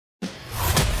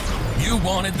You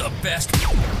wanted the best.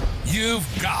 You've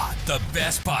got the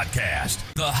best podcast.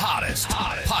 The hottest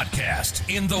podcast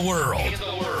in the world.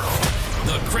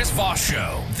 The Chris Voss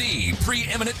Show. The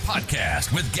preeminent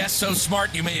podcast with guests so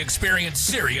smart you may experience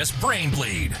serious brain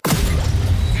bleed.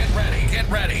 Get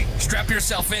ready. Strap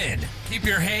yourself in. Keep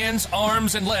your hands,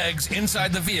 arms, and legs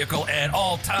inside the vehicle at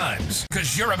all times,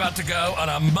 because you're about to go on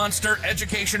a monster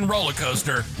education roller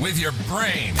coaster with your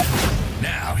brain.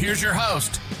 Now, here's your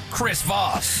host, Chris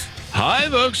Voss. Hi,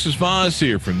 folks. It's Voss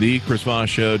here from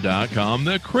thechrisvossshow.com,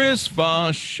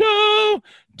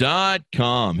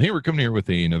 thechrisvossshow.com. Hey, we're coming here with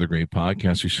another great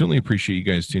podcast. We certainly appreciate you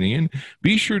guys tuning in.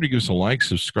 Be sure to give us a like,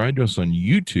 subscribe to us on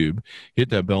YouTube, hit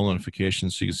that bell notification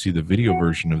so you can see the video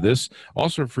version of this.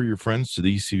 Also, for your friends to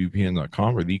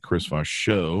thecvpn.com or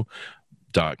thechrisvossshow.com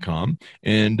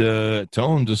and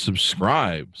tell them to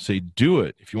subscribe. Say do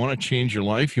it. If you want to change your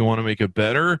life, you want to make it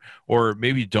better, or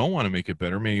maybe you don't want to make it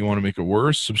better, maybe you want to make it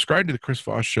worse, subscribe to the Chris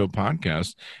Voss Show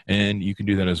podcast, and you can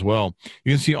do that as well.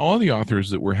 You can see all the authors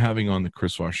that we're having on the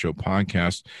Chris Voss Show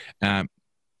podcast at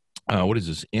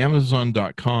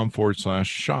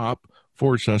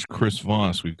Amazon.com/shop/Chris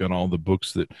Voss. We've got all the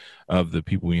books that of the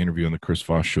people we interview on the Chris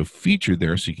Voss Show featured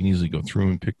there, so you can easily go through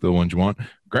and pick the ones you want.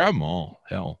 Grab them all.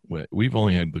 Hell, we've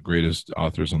only had the greatest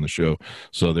authors on the show,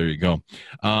 so there you go.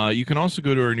 You can also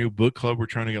go to our new book club we're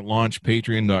trying to get launched,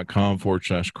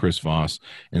 patreon.com/Chris Voss,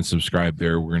 and subscribe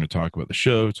there. We're going to talk about the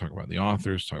show, talk about the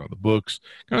authors, talk about the books,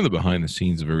 kind of the behind the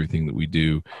scenes of everything that we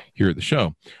do here at the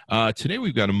show. Today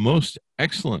we've got a most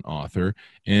excellent author,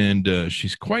 and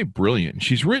she's quite brilliant.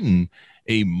 She's written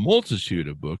a multitude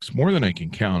of books, more than I can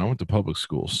count. I went to public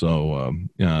school, so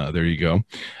there you go.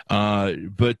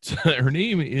 But her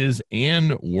name is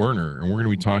Ann Werner, and we're going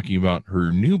to be talking about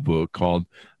her new book called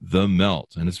The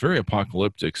Melt, and it's very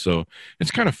apocalyptic, so it's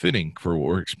kind of fitting for what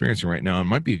we're experiencing right now. It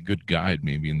might be a good guide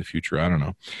maybe in the future. I don't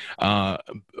know.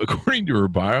 According to her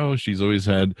bio, she's always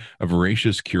had a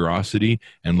voracious curiosity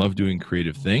and loved doing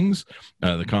creative things.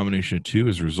 The combination of two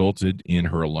has resulted in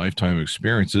her lifetime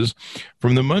experiences.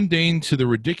 From the mundane to the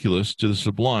ridiculous to the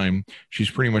sublime, she's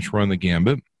pretty much run the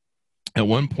gambit. At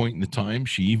one point in the time,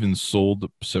 she even sold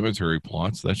cemetery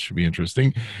plots. That should be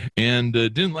interesting. And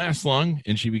didn't last long,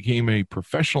 and she became a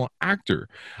professional actor.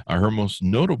 Her most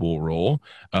notable role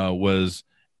was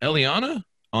Eliana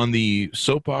on the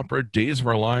soap opera Days of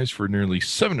Our Lives for nearly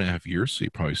 7.5 years, so you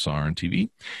probably saw her on TV.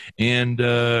 And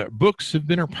books have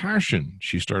been her passion.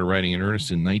 She started writing in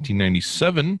earnest in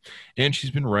 1997, and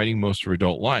she's been writing most of her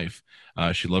adult life.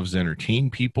 She loves to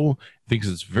entertain people, thinks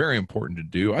it's very important to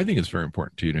do. I think it's very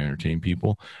important, too, to entertain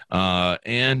people.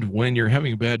 And when you're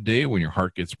having a bad day, when your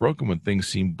heart gets broken, when things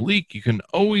seem bleak, you can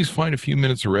always find a few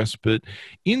minutes of respite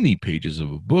in the pages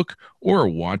of a book or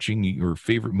watching your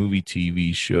favorite movie,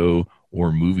 TV show,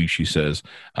 or movie, she says.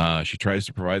 She tries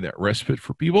to provide that respite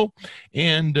for people,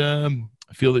 and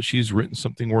I feel that she's written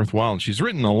something worthwhile. And she's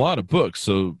written a lot of books,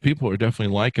 so people are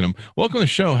definitely liking them. Welcome to the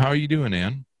show. How are you doing,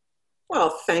 Ann?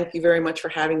 Well, thank you very much for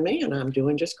having me, and I'm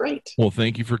doing just great. Well,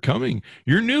 thank you for coming.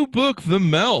 Your new book, The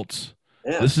Melt.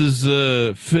 Yeah. This is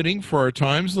fitting for our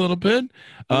times a little bit.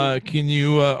 Can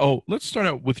you, let's start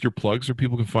out with your plugs so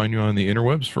people can find you on the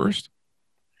interwebs first.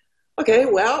 Okay,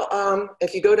 well,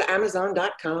 if you go to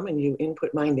Amazon.com and you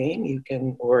input my name, you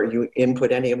can, or you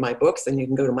input any of my books, then you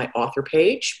can go to my author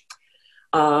page.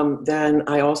 Then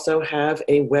I also have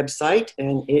a website,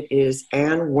 and it is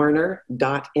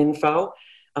annwerner.info.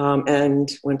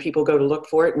 And when people go to look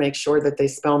for it, make sure that they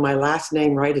spell my last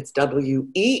name right. It's Werner.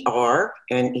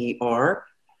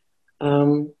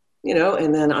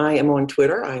 And then I am on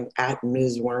Twitter. I'm at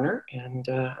Ms. Werner, and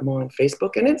I'm on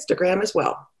Facebook and Instagram as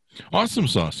well. Awesome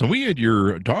sauce. And we had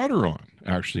your daughter on,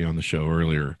 actually, on the show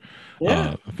earlier,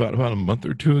 about a month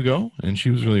or two ago, and she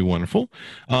was really wonderful.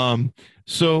 So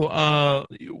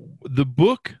the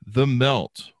book, The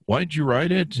Melt, why did you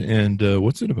write it, and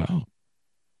what's it about?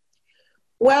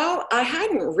 Well, I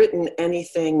hadn't written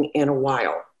anything in a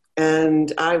while,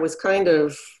 and I was kind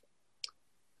of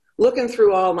looking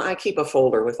through I keep a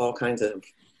folder with all kinds of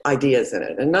ideas in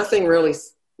it, and nothing really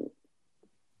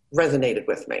resonated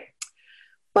with me.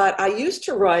 But I used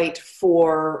to write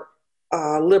for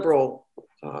a liberal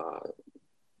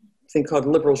thing called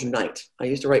Liberals Unite. I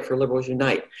used to write for Liberals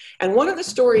Unite. And one of the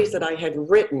stories that I had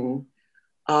written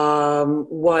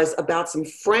was about some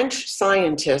French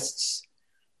scientists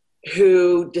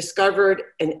who discovered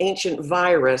an ancient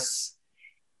virus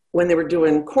when they were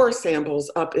doing core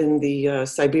samples up in the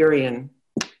Siberian,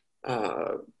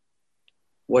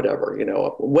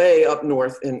 way up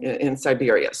north in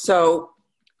Siberia. So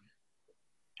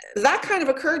that kind of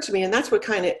occurred to me, and that's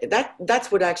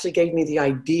what actually gave me the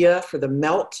idea for The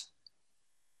Melt.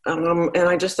 And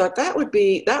I just thought that would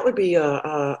be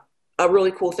a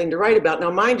really cool thing to write about.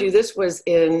 Now, mind you, this was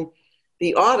in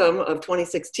the autumn of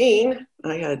 2016.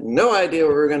 I had no idea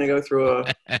we were going to go through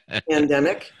a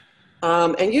pandemic.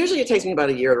 And usually it takes me about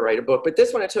a year to write a book, but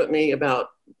this one, it took me about,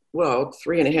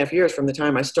 3.5 years from the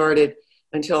time I started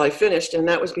until I finished. And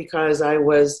that was because I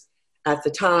was, at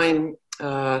the time,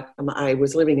 I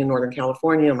was living in Northern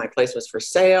California. My place was for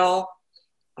sale.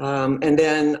 And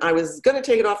then I was going to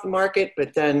take it off the market,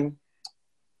 but then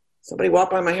somebody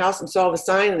walked by my house and saw the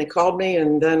sign and they called me.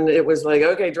 And then it was like,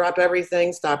 okay, drop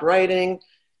everything, stop writing.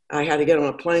 I had to get on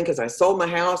a plane because I sold my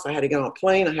house. I had to get on a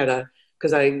plane.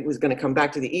 Because I was going to come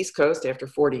back to the East Coast after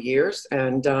 40 years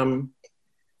and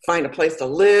find a place to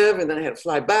live. And then I had to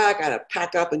fly back. I had to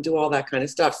pack up and do all that kind of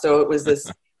stuff. So it was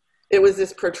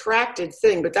this protracted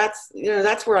thing, but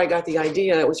that's where I got the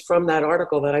idea. It was from that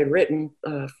article that I'd written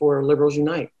for Liberals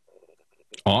Unite.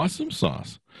 Awesome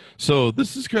sauce. So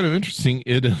this is kind of interesting.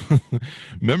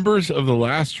 Members of the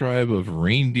last tribe of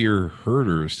reindeer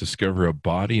herders discover a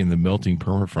body in the melting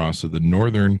permafrost of the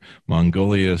northern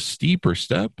Mongolia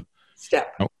steppe.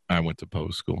 Oh, I went to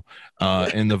post school.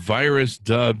 And the virus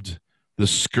dubbed the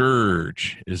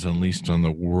Scourge is unleashed on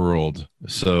the world.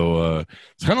 So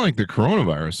it's kind of like the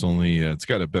coronavirus, only it's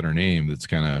got a better name that's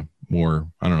kind of more,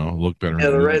 I don't know, look better.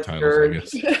 Yeah, the Red titles,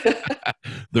 Scourge.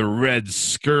 The Red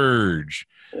Scourge.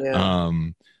 Yeah.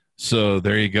 So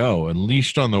there you go.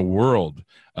 Unleashed on the world.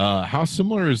 How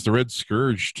similar is the Red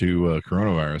Scourge to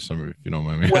coronavirus? I mean, if you don't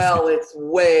mind me asking. Well, it's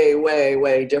way, way,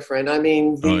 way different. I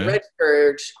mean, the Red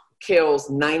Scourge kills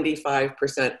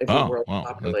 95% of the world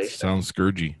population. That sounds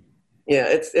scourgy. Yeah,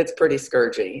 it's pretty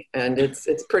scourgy, and it's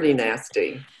pretty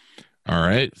nasty. All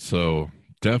right, so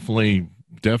definitely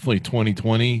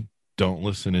 2020. Don't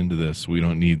listen into this. We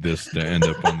don't need this to end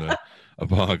up on the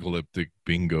apocalyptic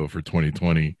bingo for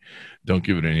 2020. Don't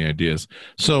give it any ideas.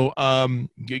 So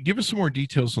give us some more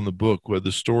details on the book, where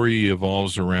the story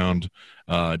evolves around.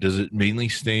 Does it mainly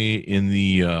stay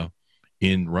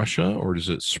in Russia, or does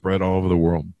it spread all over the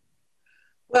world?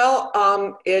 Well,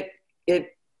 it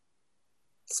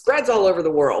spreads all over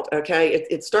the world. Okay,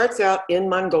 it starts out in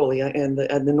Mongolia and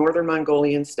the northern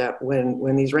Mongolian steppe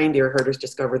when these reindeer herders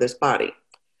discover this body.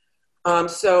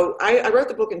 So I wrote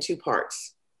the book in two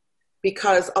parts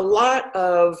because a lot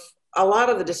of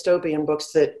the dystopian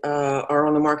books that are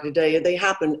on the market today, they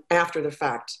happen after the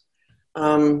fact.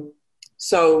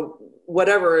 So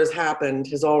whatever has happened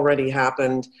has already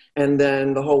happened, and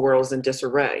then the whole world's in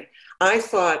disarray. I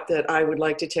thought that I would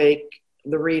like to take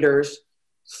the readers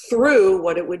through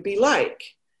what it would be like.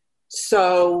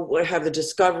 So I have the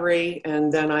discovery,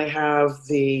 and then I have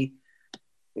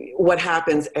what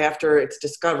happens after it's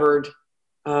discovered,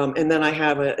 and then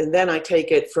I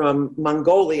take it from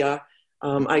Mongolia.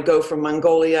 I go from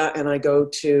Mongolia and I go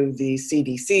to the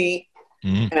CDC,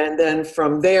 and then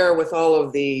from there, with all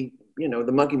of the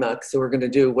the monkey mucks who are going to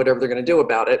do whatever they're going to do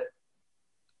about it,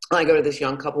 I go to this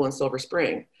young couple in Silver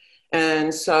Spring.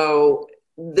 And so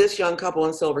this young couple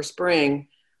in Silver Spring,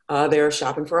 they're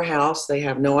shopping for a house. They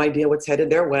have no idea what's headed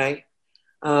their way.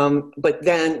 But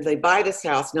then they buy this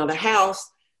house. Now the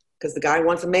house, because the guy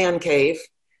wants a man cave.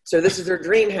 So this is their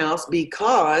dream house,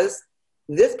 because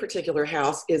this particular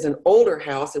house is an older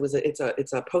house.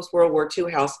 It's a post-World War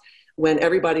II house when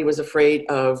everybody was afraid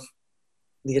of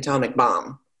the atomic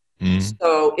bomb.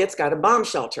 So it's got a bomb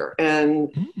shelter.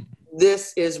 And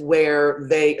this is where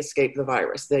they escape the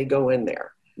virus. They go in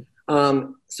there.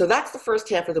 So that's the first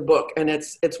half of the book, and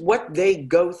it's what they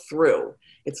go through.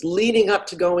 It's leading up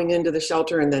to going into the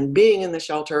shelter and then being in the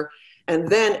shelter, and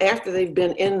then after they've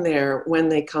been in there, when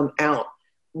they come out,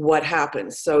 what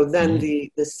happens. So then the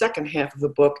second half of the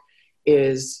book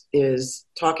is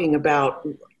talking about,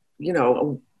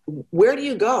 where do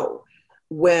you go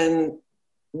when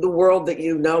the world that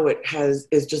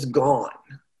is just gone.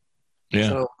 Yeah.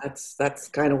 So that's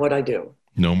kind of what I do.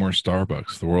 No more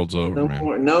Starbucks. The world's over,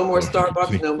 man. No more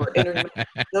Starbucks, no more internet,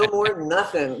 no more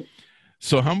nothing.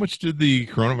 So how much did the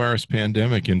coronavirus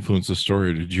pandemic influence the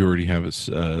story, or did you already have it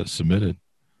submitted?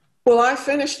 Well, I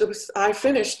finished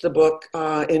the book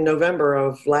in November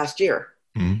of last year.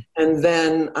 And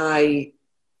then I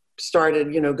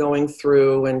started, going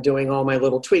through and doing all my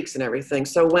little tweaks and everything.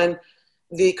 So when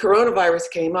the coronavirus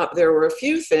came up, there were a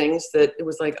few things that it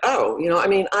was like, who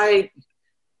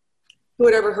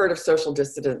had ever heard of social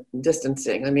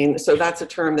distancing? So that's a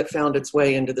term that found its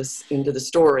way into the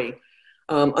story.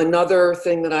 Another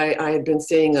thing that I had been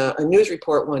seeing a news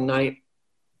report one night,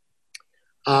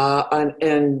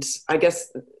 and I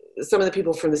guess some of the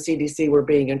people from the CDC were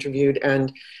being interviewed,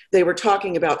 and they were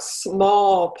talking about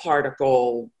small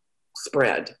particle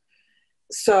spread.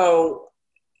 So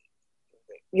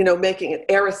making it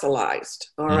aerosolized,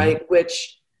 all right,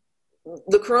 which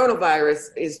the coronavirus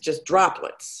is just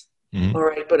droplets. All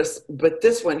right, but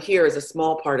this one here is a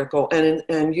small particle,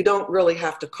 and you don't really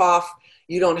have to cough.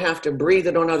 You don't have to breathe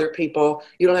it on other people.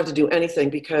 You don't have to do anything,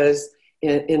 because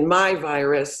in my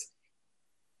virus,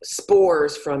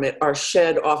 spores from it are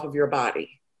shed off of your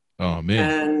body. Oh,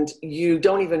 man. And you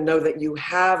don't even know that you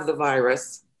have the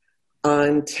virus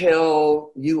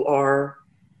until you are,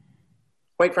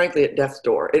 quite frankly, at death's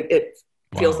door. It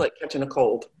feels like catching a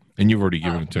cold. And you've already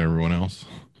given it to everyone else.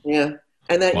 Yeah.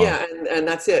 And then, and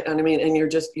that's it. And I mean, and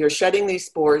you're shedding these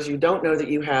spores. You don't know that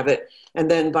you have it. And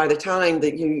then by the time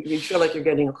that you feel like you're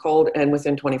getting a cold, and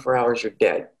within 24 hours, you're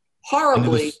dead.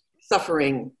 Horribly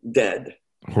suffering dead.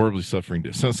 Horribly suffering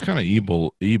dead. So it's kind of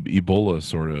Ebola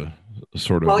sort of.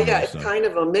 Well, yeah, it's kind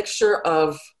of a mixture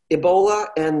of Ebola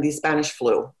and the Spanish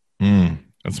flu.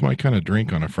 That's my kind of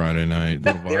drink on a Friday night.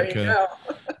 Little There vodka, you go.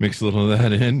 mix a little of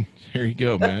that in. Here you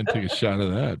go, man. Take a shot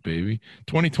of that, baby.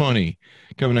 2020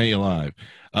 coming at you live.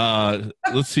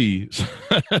 Let's see.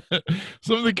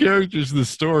 Some of the characters in the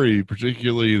story,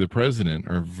 particularly the president,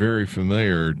 are very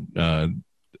familiar.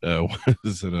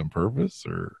 Is it on purpose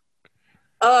or?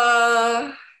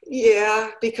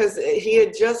 Yeah, because he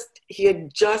had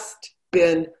just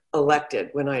been elected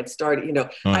when I had started.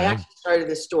 I actually started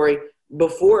this story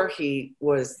before he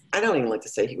was, I don't even like to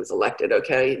say he was elected,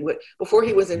 okay? Before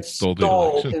he was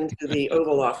installed into the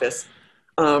Oval Office,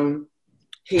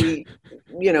 he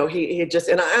had just,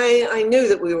 and I knew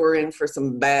that we were in for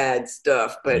some bad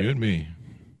stuff, but you and me.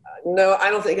 No, I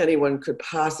don't think anyone could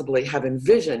possibly have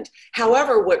envisioned.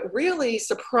 However, what really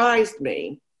surprised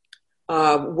me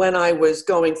when I was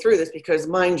going through this, because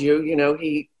mind you,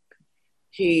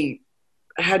 he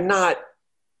had not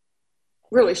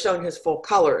really shown his full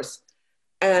colors.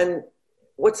 And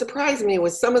what surprised me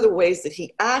was some of the ways that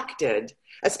he acted,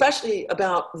 especially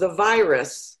about the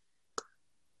virus.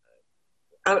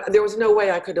 There was no way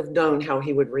I could have known how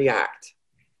he would react.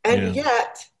 And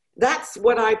yet, that's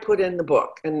what I put in the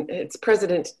book. And it's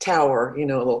President Tower, a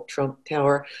little Trump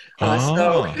tower.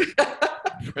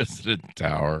 President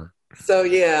Tower. So,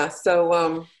 yeah.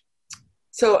 So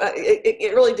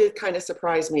it really did kind of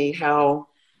surprise me how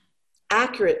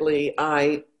accurately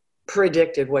I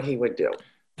predicted what he would do.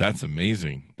 That's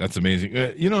amazing. That's amazing.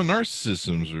 Narcissists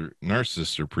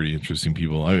are pretty interesting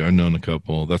people. I've known a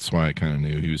couple. That's why I kind of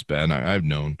knew he was bad. I've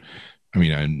known,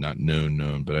 I'm not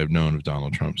known, but I've known if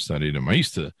Donald Trump studied him. I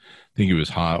used to think he was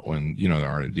hot when, the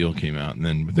Art of the Deal came out. And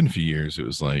then within a few years, it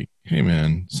was like, hey,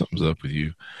 man, something's up with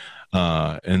you.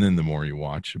 And then the more you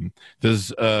watch him,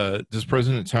 does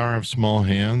President Tower have small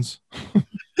hands?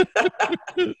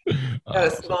 Got a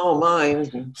small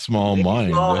mind. Small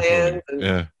mind. Small hands.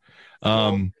 Yeah.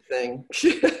 Thing.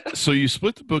 So you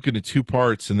split the book into two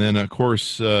parts, and then of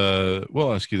course,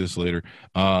 we'll ask you this later.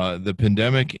 The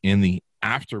pandemic and the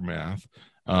aftermath.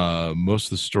 Most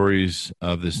of the stories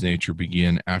of this nature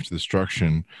begin after the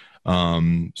destruction.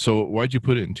 So why'd you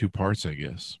put it in two parts, I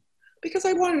guess? Because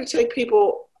I wanted to take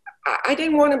people. I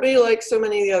didn't want to be like so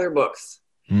many of the other books.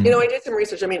 I did some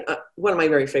research. One of my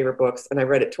very favorite books, and I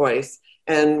read it twice.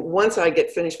 And once I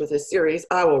get finished with this series,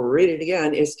 I will read it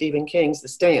again, is Stephen King's The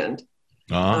Stand.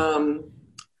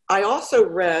 I also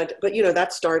read, but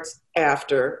that starts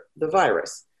after the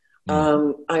virus.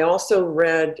 I also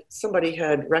read, somebody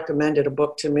had recommended a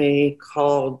book to me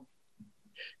called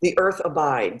The Earth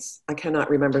Abides. I cannot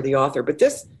remember the author, but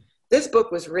this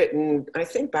book was written, I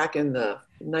think, back in the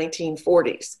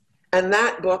 1940s. And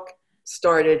that book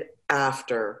started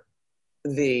after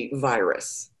the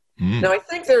virus. Now, I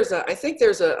think there's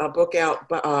a book out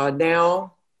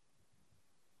now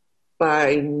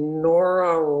by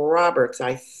Nora Roberts,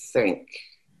 I think.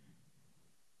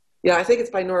 Yeah, I think it's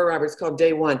by Nora Roberts, called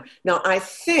Day One. Now, I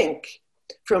think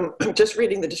from just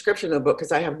reading the description of the book,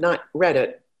 because I have not read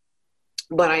it,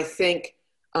 but I think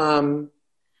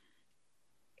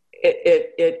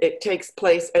it takes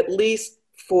place at least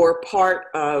for part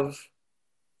of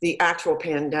the actual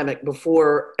pandemic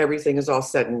before everything is all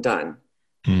said and done.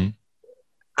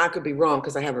 I could be wrong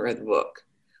because I haven't read the book.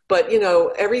 But,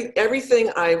 everything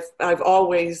I've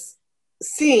always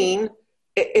seen,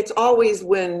 it's always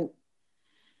when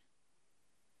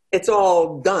it's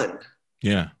all done.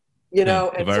 Yeah.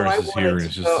 The and virus is here, and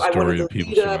it's just a story of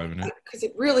people surviving it. Because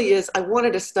it really is. I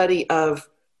wanted a study of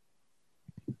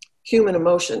human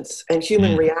emotions and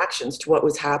human reactions to what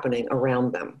was happening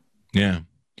around them. Yeah.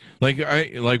 Like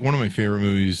one of my favorite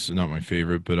movies, not my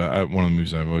favorite, but one of the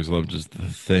movies I've always loved is The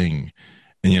Thing.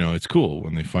 And, it's cool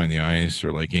when they find the ice,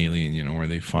 or like Alien, where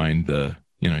they find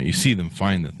you see them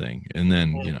find the thing. And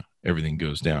then, everything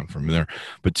goes down from there.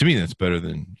 But to me, that's better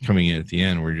than coming in at the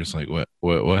end where you're just like,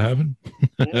 what happened?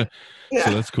 Yeah. Yeah.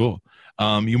 So that's cool.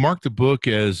 You marked the book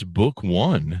as book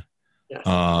 1 Yes.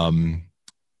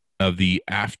 of the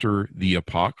After the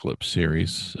Apocalypse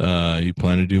series. You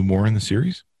plan to do more in the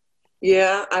series?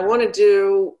 Yeah, I want to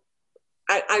do.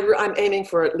 I'm aiming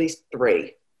for at least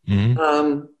 3.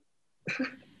 Mm-hmm.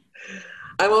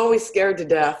 I'm always scared to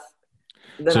death.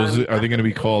 So are they going to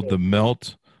be called The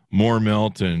Melt, More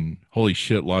Melt, and holy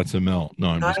shit, lots of melt? No,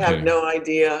 I'm just kidding. I have no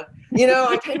idea.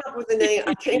 I came up with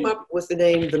the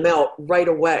name. The Melt right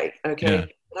away. Okay, Yeah.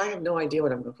 but I have no idea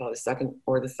what I'm going to call the second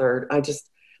or the third.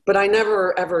 But I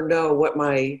never ever know what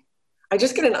I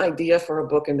just get an idea for a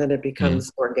book and then it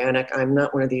becomes organic. I'm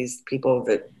not one of these people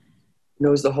that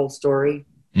knows the whole story.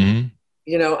 Mm-hmm.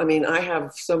 I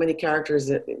have so many characters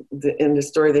in the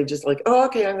story. They just like, oh,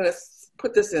 okay, I'm going to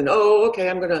put this in. Oh, okay,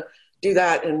 I'm going to do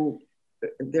that. And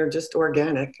they're just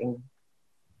organic. And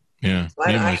yeah, so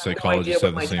I have no idea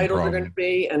what my titles are going to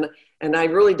be. And I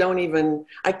really don't even,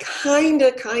 I kind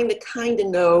of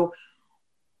know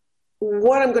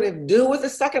what I'm going to do with the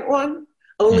second one,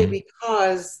 only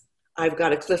because I've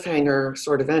got a cliffhanger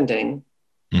sort of ending.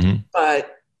 Mm-hmm.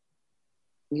 But,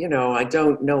 I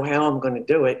don't know how I'm going to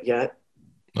do it yet.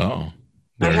 Oh,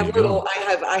 I've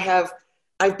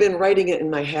been writing it in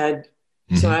my head.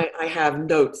 Mm-hmm. So I have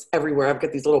notes everywhere. I've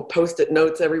got these little Post-it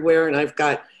notes everywhere. And I've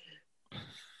got,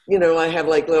 I have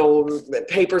like little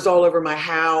papers all over my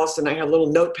house and I have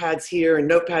little notepads here and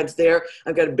notepads there.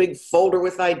 I've got a big folder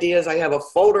with ideas. I have a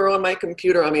folder on my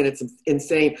computer. I mean, it's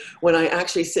insane. When I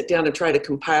actually sit down and try to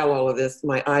compile all of this,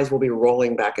 my eyes will be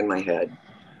rolling back in my head.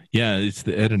 Yeah, it's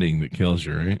the editing that kills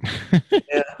you, right?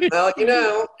 Yeah, well,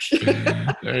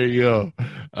 There you go.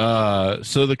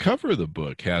 So the cover of the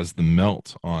book has the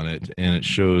melt on it, and it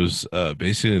shows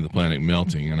basically the planet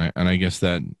melting. And I guess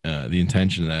that the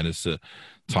intention of that is to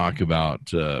talk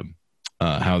about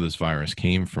how this virus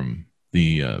came from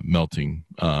the melting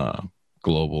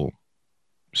global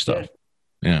stuff.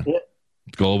 Yeah.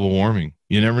 Global warming.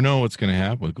 You never know what's going to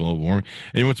happen with global warming.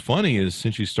 And what's funny is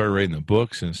since you started writing the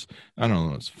book, since I don't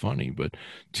know, it's funny, but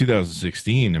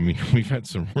 2016, I mean, we've had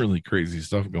some really crazy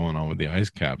stuff going on with the ice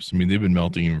caps. I mean, they've been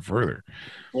melting even further.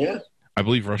 Yeah. I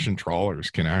believe Russian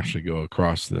trawlers can actually go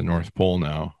across the North Pole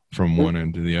now from one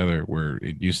end to the other, where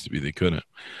it used to be they couldn't.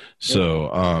 So,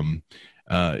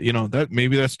 that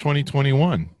maybe that's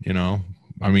 2021.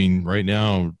 I mean, right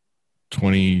now,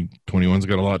 2021's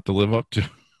got a lot to live up to.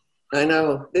 I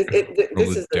know.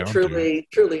 This is a truly,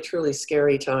 truly, truly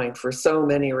scary time for so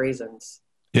many reasons.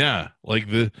 Yeah, like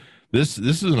this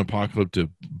is an apocalyptic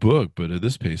book, but at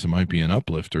this pace, it might be an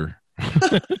uplifter.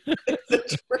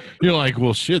 You're like,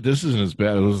 well, shit, this isn't as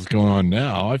bad as what's going on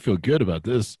now. I feel good about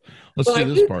this. Let's do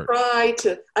this part. I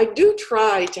do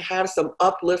try to have some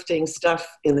uplifting stuff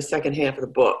in the second half of the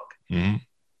book. Mm-hmm.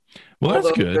 Well,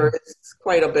 that's good. There's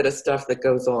quite a bit of stuff that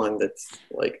goes on that's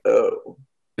like, oh.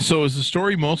 So is the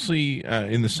story mostly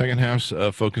in the second half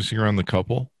focusing around the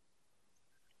couple?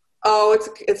 Oh,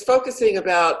 it's focusing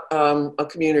about a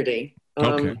community.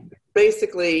 Okay.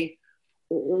 Basically,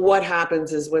 what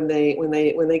happens is when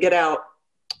they get out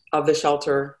of the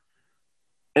shelter,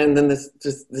 and then this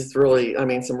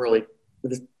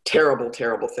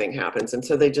terrible thing happens, and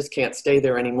so they just can't stay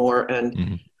there anymore,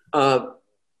 and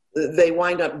they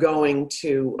wind up going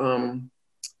to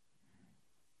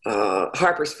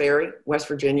Harper's Ferry, West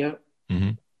Virginia,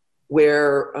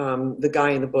 where the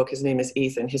guy in the book, his name is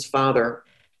Ethan, his father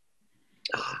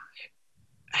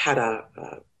had a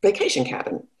vacation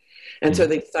cabin. And so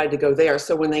they decided to go there.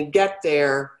 So when they get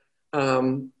there,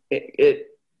 there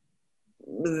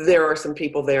are some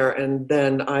people there. And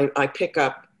then I pick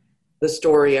up the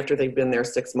story after they've been there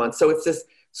 6 months. So it's this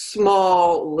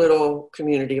small little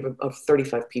community of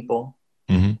 35 people.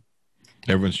 Mm-hmm.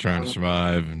 Everyone's trying to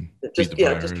survive and just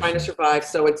trying to survive.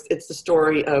 So it's the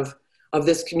story of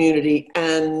this community,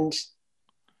 and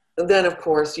then of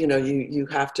course you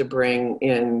have to bring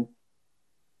in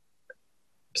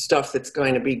stuff that's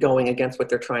going to be going against what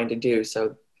they're trying to do.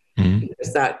 So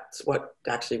because that's what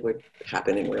actually would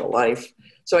happen in real life.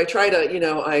 So I try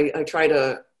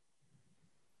to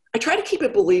I try to keep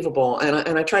it believable,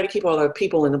 and I try to keep all the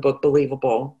people in the book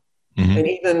believable, and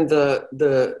even the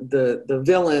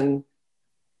villain.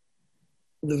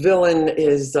 The villain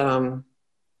is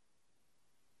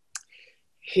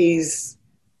he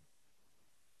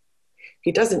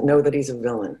doesn't know that he's a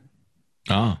villain.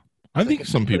 I think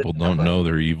some people don't know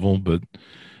they're evil, but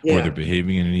or they're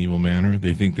behaving in an evil manner.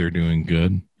 They think they're doing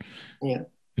good. Yeah.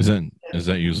 Is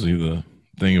that usually the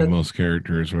thing of most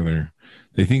characters, where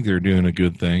they think they're doing a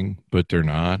good thing, but they're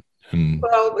not, And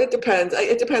Well, it depends.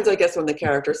 It depends, I guess, on the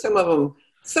character. Some of them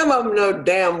know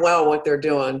damn well what they're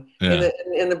doing. yeah.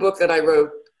 In the book that I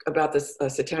wrote about this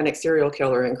satanic serial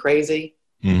killer in Crazy,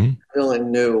 Mm-hmm. the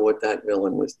villain knew what that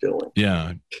villain was doing.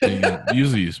 Yeah.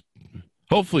 Usually,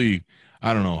 hopefully,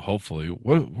 I don't know. Hopefully,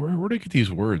 where do I get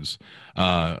these words?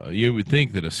 You would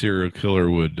think that a serial killer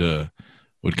would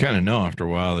kind of know after a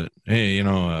while that, hey,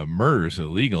 murder is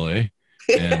illegal, eh?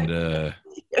 And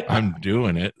Yeah. I'm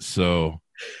doing it, so.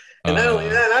 And not only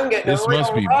that, I'm getting This a real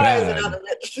must be rise bad. out of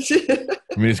it.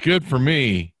 I mean, it's good for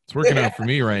me. It's working out for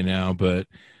me right now, but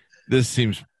this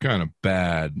seems kind of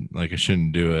bad. Like I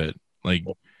shouldn't do it. Like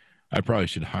I probably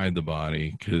should hide the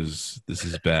body because this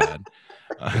is bad.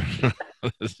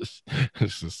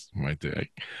 This is my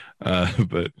take.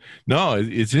 But no,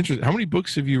 it's interesting. How many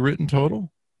books have you written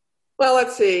total? Well,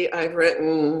 let's see. I've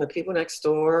written The People Next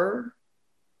Door,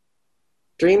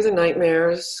 Dreams and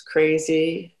Nightmares,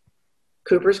 Crazy,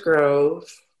 Cooper's Grove.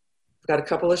 I've got a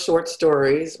couple of short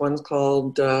stories. One's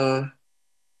called A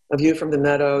View from the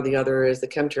Meadow. The other is The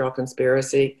Chemtrail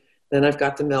Conspiracy. Then I've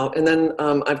got The Melt. And then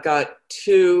I've got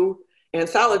 2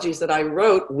 anthologies that I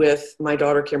wrote with my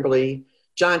daughter, Kimberly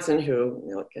Johnson,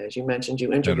 who, as you mentioned,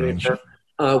 you interviewed her.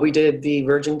 We did The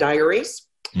Virgin Diaries,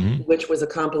 which was a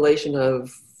compilation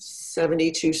of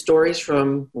 72 stories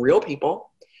from real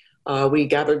people. We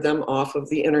gathered them off of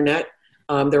the internet.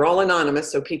 They're all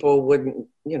anonymous, so people wouldn't,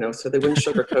 so they wouldn't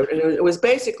sugarcoat. And it was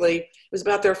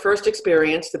about their first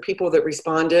experience, the people that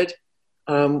responded,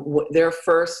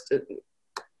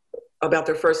 about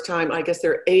their first time. I guess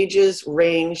their ages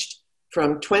ranged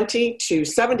from 20 to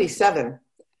 77.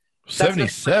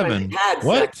 77?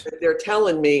 What? Sex. They're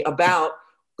telling me about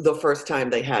the first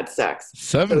time they had sex.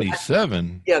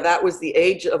 77? So that was the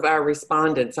age of our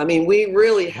respondents. I mean, we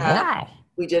really had, wow.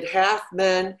 We did half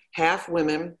men, half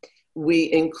women.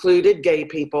 We included gay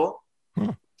people.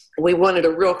 Huh. We wanted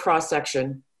a real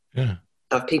cross-section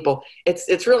of people.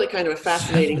 It's really kind of a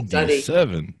fascinating 77.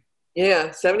 study.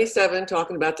 Yeah, 77,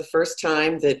 talking about the first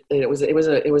time that it was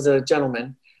a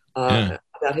gentleman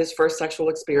about his first sexual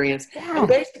experience. Wow. And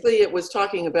basically it's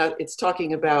talking about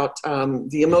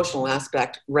the emotional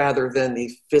aspect rather than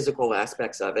the physical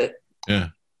aspects of it. Yeah.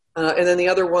 And then the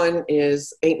other one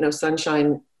is Ain't No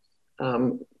Sunshine.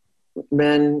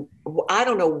 Men, I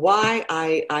don't know why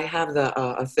I have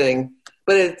a thing,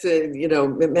 but it's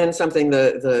men something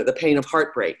the pain of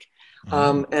heartbreak,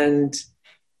 and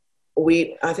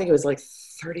I think it was like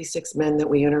 36 men that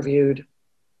we interviewed,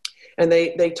 and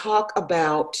they talk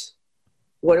about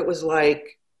what it was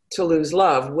like to lose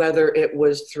love, whether it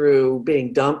was through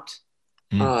being dumped,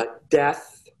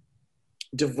 death,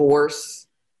 divorce.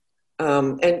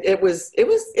 And it was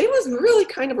really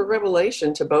kind of a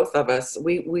revelation to both of us.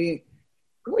 We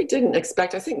really didn't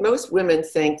expect. I think most women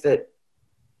think that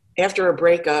after a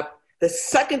breakup, the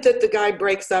second that the guy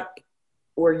breaks up,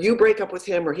 or you break up with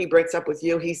him, or he breaks up with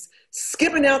you, he's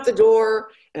skipping out the door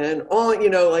and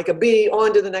on, like a bee,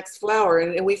 on to the next flower.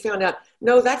 And we found out,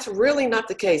 no, that's really not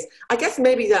the case. I guess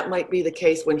maybe that might be the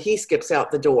case when he skips out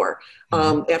the door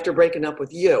after breaking up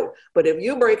with you. But if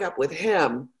you break up with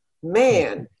him,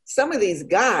 man, some of these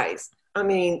guys, I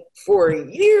mean, for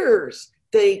years,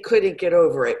 they couldn't get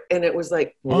over it. And it was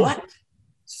like, what?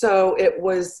 So it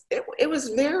was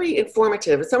very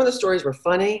informative. Some of the stories were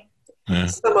funny. Yeah.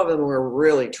 Some of them were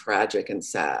really tragic and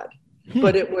sad.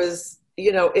 But it was,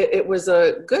 it was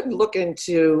a good look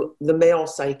into the male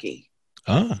psyche.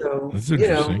 So, that's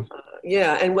interesting.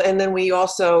 And then we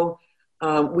also,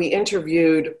 we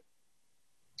interviewed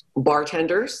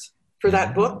bartenders for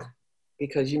that book.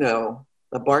 Because, a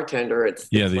bartender, it's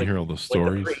they hear all the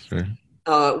stories. Right?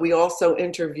 We also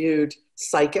interviewed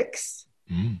psychics.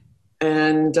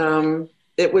 And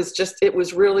it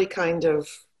was really kind of,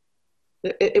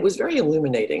 it was very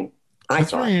illuminating. That's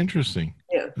very interesting.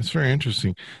 Yeah. That's very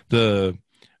interesting. The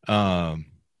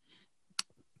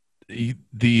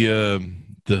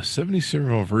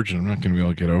 77-year-old virgin, I'm not going to be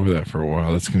able to get over that for a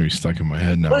while. That's going to be stuck in my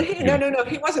head now. Well, no.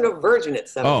 He wasn't a virgin at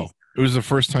 70. Oh, it was the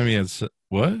first time he had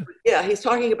what? Yeah, he's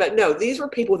talking about, no, these were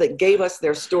people that gave us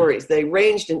their stories. They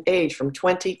ranged in age from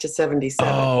 20 to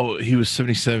 77. Oh, he was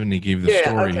 77. He gave the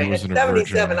story. Okay. He wasn't at a virgin.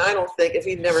 77, I don't think, if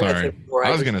he'd never had sex before.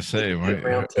 I was going to say,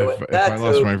 if I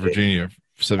lost my virginity at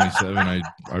 77,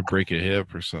 I'd break a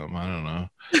hip or something. I don't know.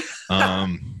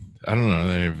 I don't know.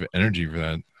 They have energy for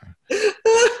that.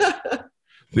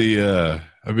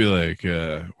 I'd be like,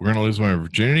 we're going to lose my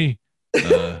virginity?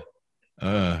 Let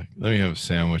me have a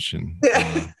sandwich and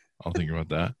I'll think about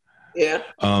that. Yeah.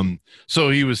 So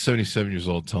he was 77 years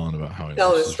old telling about how he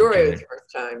telling the story of his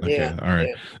first time. Okay. Yeah. All right.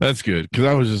 Yeah. That's good. Because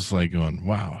I was just like going,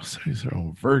 wow,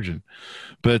 77-year-old virgin.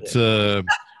 But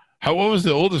What was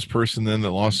the oldest person then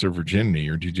that lost their virginity,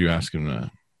 or did you ask him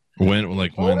that? When they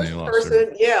lost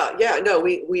person? Yeah. No,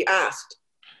 we asked.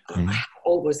 Mm-hmm. How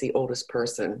old was the oldest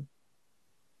person?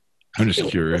 I'm just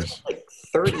curious. Like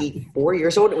 34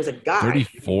 years old. It was a guy.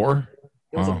 34?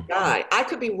 It was a guy. I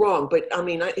could be wrong, but I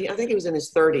mean, I think he was in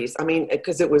his 30s. I mean,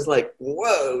 because it was like,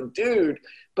 whoa, dude.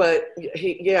 But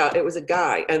it was a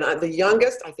guy, and the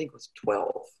youngest I think was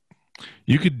 12.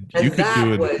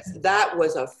 That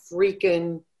was a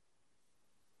freaking.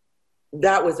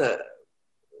 That was a.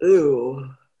 Ooh.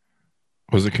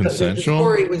 Was it consensual? The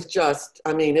story was just.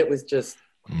 I mean, it was just.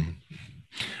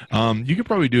 You could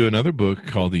probably do another book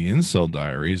called The Incel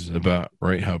Diaries about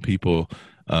how people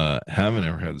haven't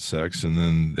ever had sex and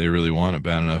then they really want it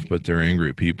bad enough, but they're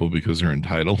angry at people because they're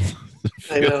entitled.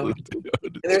 I know. And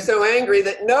they're so angry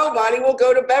that nobody will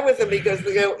go to bed with them because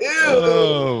they go, ew.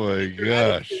 Oh my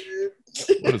gosh.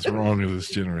 What is wrong with this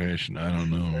generation? I don't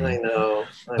know. Man. I know.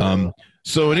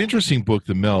 So an interesting book,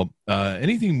 The Melt.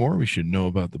 Anything more we should know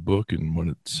about the book and what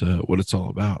it's all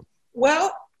about?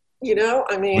 Well,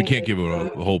 I mean, we can't give a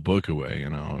whole book away,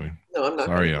 No, I'm not.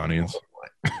 Sorry, audience.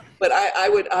 But I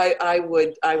would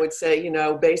say,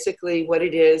 basically what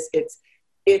it is, it's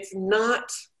not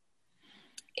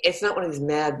one of these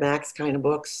Mad Max kind of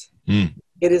books.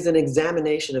 It is an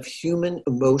examination of human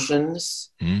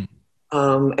emotions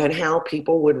and how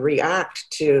people would react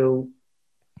to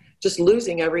just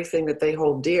losing everything that they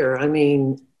hold dear. I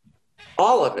mean,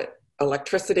 all of it,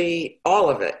 electricity,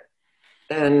 all of it.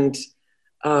 And,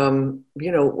 and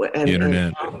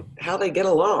internet, and how they get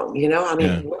along, I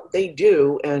mean, what they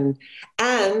do. And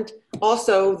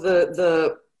also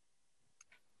the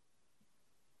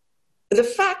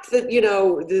fact that,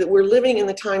 that we're living in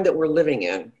the time that we're living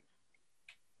in.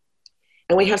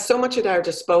 And we have so much at our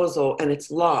disposal and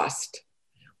it's lost.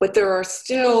 But there are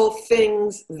still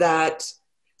things that,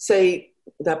 say,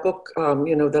 that book,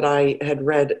 that I had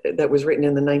read that was written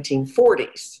in the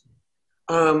 1940s.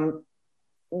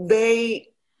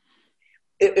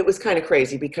 It was kind of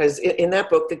crazy because in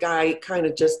that book, the guy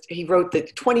he wrote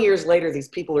that 20 years later, these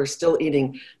people are still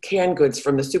eating canned goods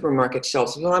from the supermarket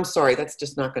shelves. Well, I'm sorry, that's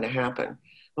just not going to happen.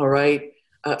 All right.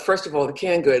 First of all, the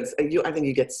canned goods, I think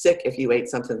you get sick if you ate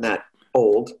something that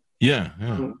old. Yeah.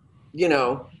 And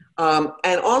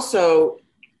also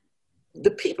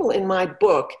the people in my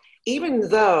book, even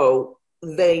though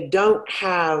they don't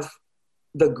have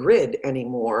the grid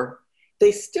anymore,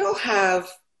 they still have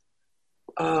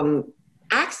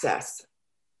access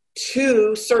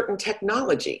to certain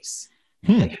technologies.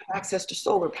 They have access to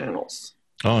solar panels.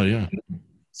 Oh yeah.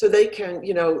 So they can,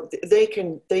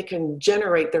 they can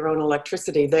generate their own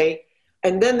electricity.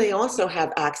 And then they also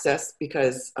have access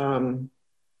because,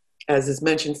 as is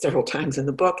mentioned several times in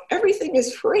the book, everything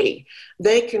is free.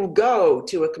 They can go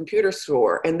to a computer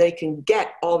store and they can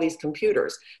get all these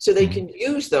computers. So they can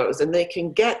use those and they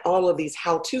can get all of these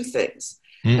how-to things.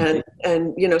 And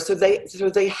so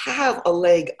they have a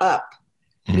leg up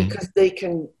because they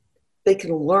can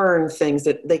learn things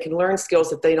they can learn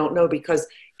skills that they don't know because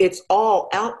it's all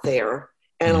out there,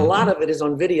 and a lot of it is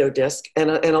on video disc, and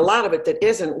a lot of it that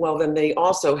isn't. Well, then they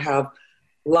also have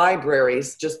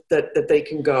libraries just that they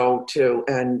can go to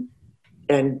and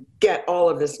get all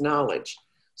of this knowledge.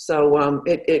 So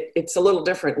it's a little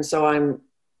different, and so I'm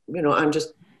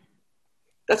just.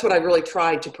 That's what I really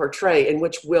tried to portray, and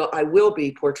which I will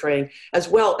be portraying, as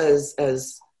well as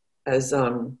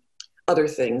other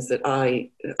things that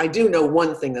I do know.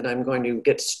 One thing that I'm going to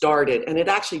get started, and it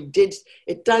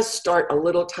does start a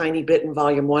little tiny bit in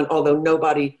volume 1, although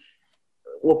nobody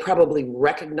will probably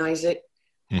recognize it,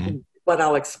 but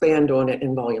I'll expand on it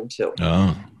in volume 2.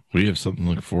 Oh, we have something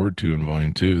to look forward to in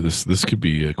volume 2. This could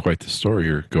be quite the story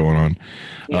you're going on.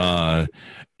 Yeah.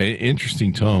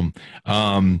 Interesting tome.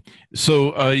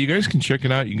 So you guys can check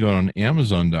it out. You can go on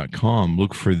Amazon.com,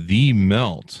 look for The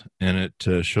Melt, and it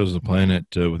shows the planet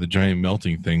with a giant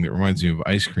melting thing that reminds me of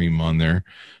ice cream on there.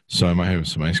 So I might have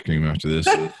some ice cream after this.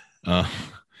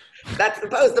 That's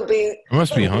supposed to be. I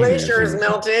must be hungry. The glacier is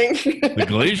melting. The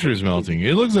glacier is melting.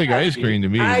 It looks like ice cream to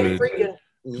me. I freaking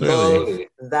love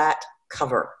that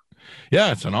cover.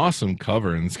 Yeah, it's an awesome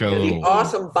cover, and it's got a little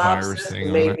awesome virus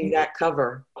thing made on me that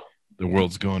cover. The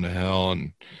world's going to hell,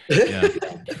 and yeah,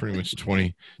 pretty much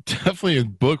definitely a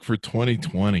book for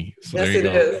 2020. So yes, it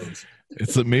is.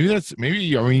 It's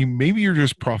maybe you're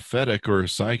just prophetic or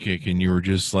psychic, and you were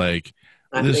just like,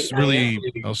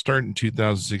 I'll start in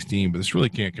 2016, but this really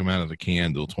can't come out of the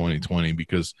can till 2020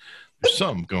 because there's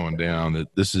something going down that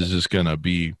this is just going to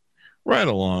be right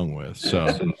along with.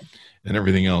 So. And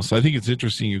everything else. I think it's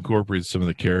interesting you incorporate some of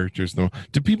the characters. Do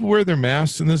people wear their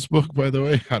masks in this book, by the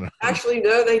way? I don't know. Actually,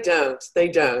 no, they don't. They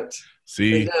don't.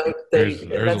 See, there's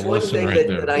that's a one lesson thing right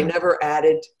that there. I never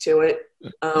added to it.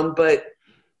 But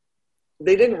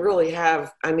they didn't really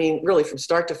have, I mean, really from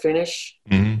start to finish.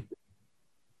 Mm-hmm.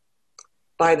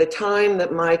 By the time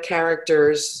that my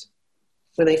characters,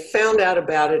 when they found out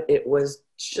about it, it was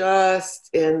just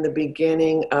in the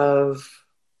beginning of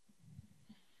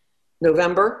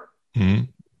November. Mm-hmm.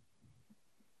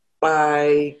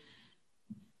 By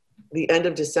the end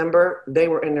of December, they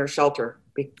were in their shelter.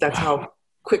 That's how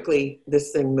quickly this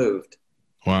thing moved.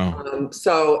 Wow.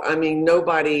 So, I mean,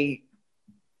 nobody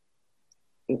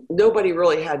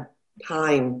really had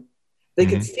time. They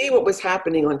could see what was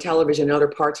happening on television in other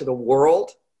parts of the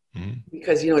world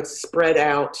because, you know, it's spread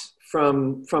out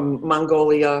from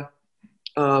Mongolia,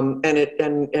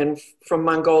 and from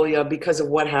Mongolia because of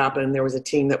what happened. There was a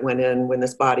team that went in when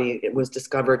this body was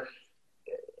discovered,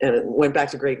 and it went back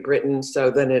to Great Britain.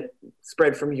 So then it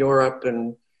spread from Europe,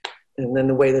 and then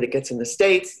the way that it gets in the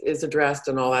States is addressed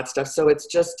and all that stuff. So it's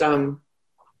just,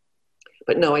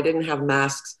 but no, I didn't have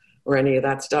masks or any of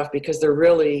that stuff because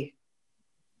nobody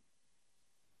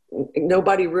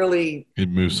really. It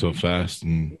moves so fast.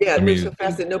 And it moves so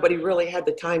fast that nobody really had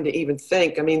the time to even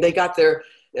think. I mean, there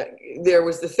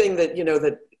was the thing that, you know,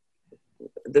 that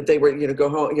they were, you know, go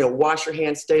home, you know, wash your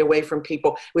hands, stay away from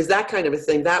people. It was that kind of a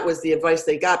thing. That was the advice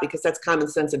they got because that's common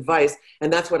sense advice.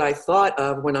 And that's what I thought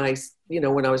of when I was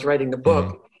writing the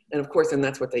book. And of course, and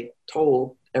that's what they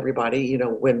told everybody, you know,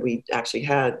 when we actually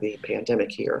had the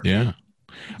pandemic here. Yeah.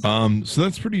 So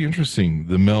that's pretty interesting.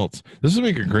 The Melt. This would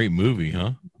make a great movie,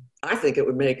 huh? I think it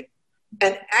would make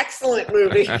an excellent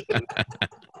movie.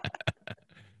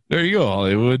 There you go,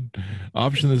 Hollywood.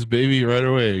 Option this baby right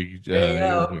away.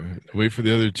 Wait for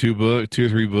the other two or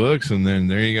three books, and then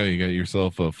there you go. You got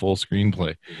yourself a full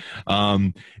screenplay.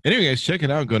 Anyway, guys, check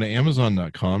it out. Go to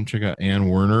Amazon.com. Check out Ann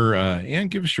Werner. Ann,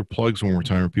 give us your plugs one more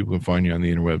time where people can find you on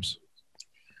the interwebs.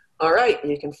 All right.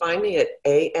 You can find me at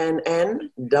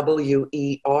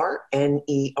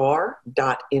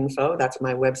ANNWERNER.info. That's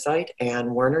my website,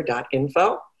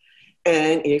 annwerner.info.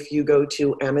 And if you go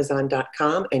to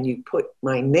Amazon.com and you put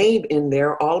my name in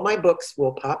there, all my books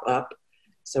will pop up.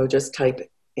 So just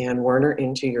type Ann Werner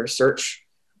into your search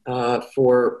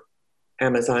for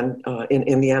Amazon,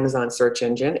 in the Amazon search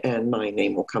engine, and my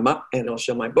name will come up and it'll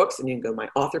show my books, and you can go to my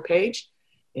author page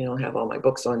and I'll have all my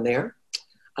books on there.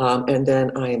 And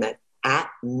then I am at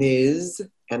Ms.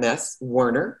 MS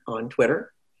Werner on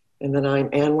Twitter. And then I'm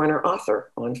Ann Werner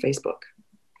Author on Facebook.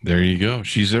 There you go.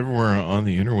 She's everywhere on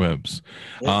the interwebs.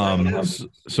 Yes,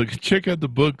 so check out the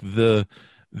book, The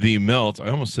Melt. I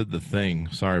almost said The Thing.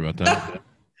 Sorry about that.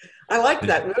 I like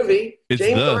that movie. It's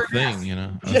James The Thing, you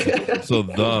know. So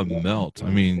The Melt. I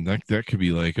mean, that could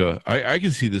be like I can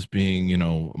see this being, you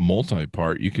know,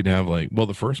 multi-part. You could have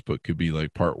the first book could be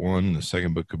like part 1, the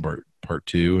second book could be part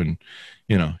 2, and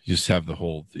you know, you just have the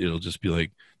whole. It'll just be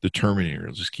like the Terminator.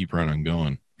 It'll just keep right on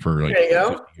going for like 50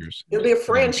 years. It'll be a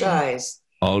franchise.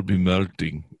 I'll be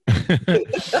melting.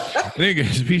 Anyway,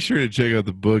 guys, be sure to check out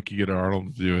the book. You get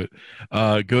Arnold to do it.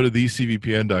 Go to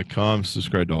thecvpn.com,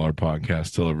 subscribe to all our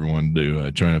podcasts, tell everyone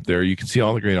to join up there. You can see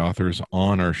all the great authors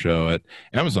on our show at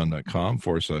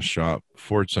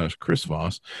amazon.com/shop/Chris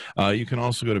Voss. You can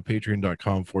also go to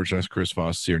patreon.com/Chris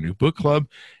Voss to see our new book club,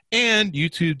 and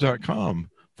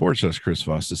youtube.com/Chris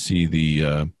Voss to see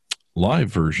the live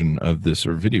version of this,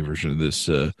 or video version of this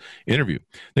interview.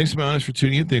 Thanks to my audience for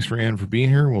tuning in. Thanks for Ann for being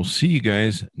here. We'll see you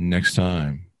guys next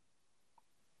time.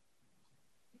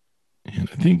 And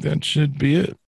I think that should be it.